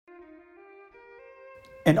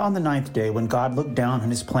And on the ninth day, when God looked down on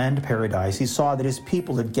his planned paradise, he saw that his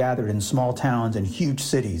people had gathered in small towns and huge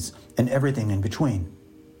cities and everything in between.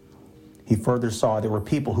 He further saw there were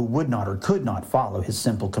people who would not or could not follow his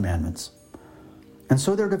simple commandments. And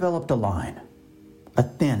so there developed a line, a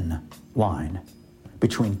thin line,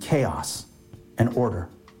 between chaos and order.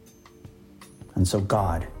 And so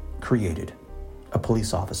God created a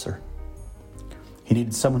police officer. He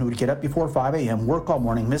needed someone who would get up before 5 a.m., work all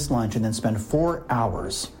morning, miss lunch, and then spend 4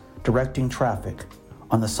 hours directing traffic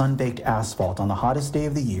on the sun-baked asphalt on the hottest day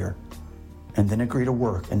of the year, and then agree to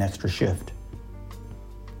work an extra shift.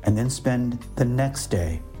 And then spend the next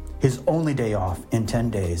day, his only day off in 10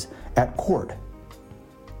 days, at court,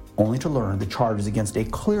 only to learn the charges against a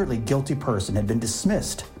clearly guilty person had been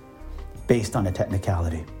dismissed based on a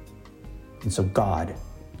technicality. And so God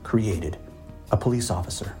created a police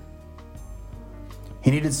officer. He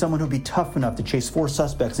needed someone who'd be tough enough to chase 4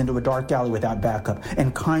 suspects into a dark alley without backup,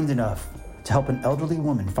 and kind enough to help an elderly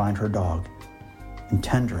woman find her dog, and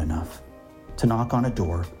tender enough to knock on a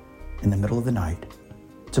door in the middle of the night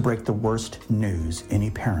to break the worst news any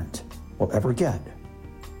parent will ever get.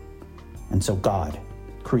 And so God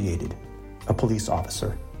created a police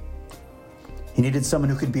officer. He needed someone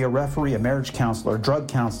who could be a referee, a marriage counselor, a drug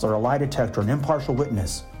counselor, a lie detector, an impartial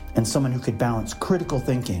witness, and someone who could balance critical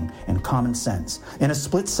thinking and common sense in a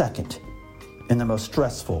split second in the most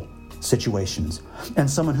stressful situations, and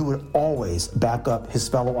someone who would always back up his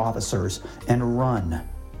fellow officers and run,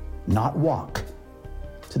 not walk,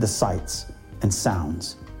 to the sights and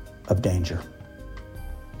sounds of danger.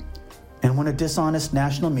 And when a dishonest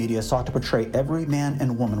national media sought to portray every man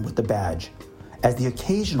and woman with the badge as the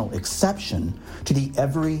occasional exception to the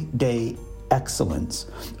everyday excellence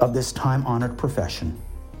of this time-honored profession,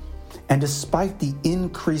 and despite the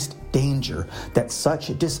increased danger that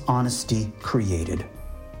such dishonesty created,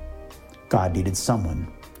 God needed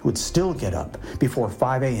someone who would still get up before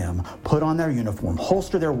 5 a.m., put on their uniform,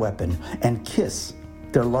 holster their weapon, and kiss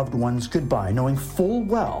their loved ones goodbye, knowing full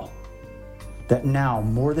well that now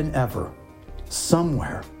more than ever,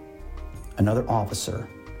 somewhere, another officer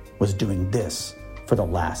was doing this for the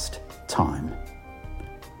last time.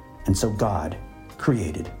 And so God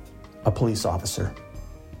created a police officer.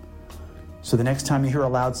 So the next time you hear a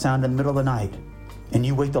loud sound in the middle of the night, and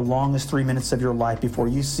you wait the longest 3 minutes of your life before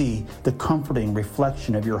you see the comforting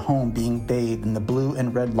reflection of your home being bathed in the blue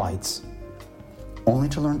and red lights, only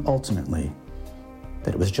to learn ultimately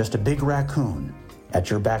that it was just a big raccoon at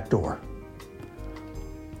your back door.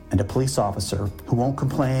 And a police officer who won't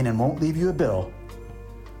complain and won't leave you a bill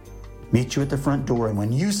meets you at the front door, and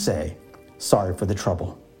when you say, "Sorry for the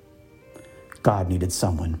trouble," God needed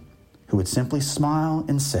someone who would simply smile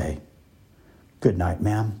and say, "Good night,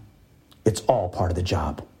 ma'am. It's all part of the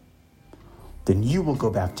job." Then you will go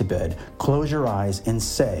back to bed, close your eyes, and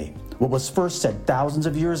say what was first said thousands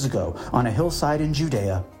of years ago on a hillside in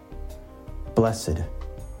Judea: "Blessed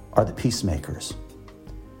are the peacemakers."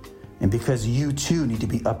 And because you too need to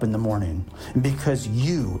be up in the morning, and because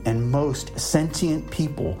you and most sentient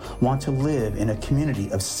people want to live in a community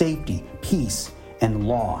of safety, peace, and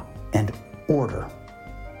law and order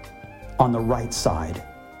on the right side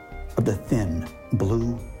of the thin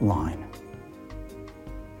blue line.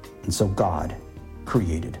 And so God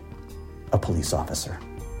created a police officer.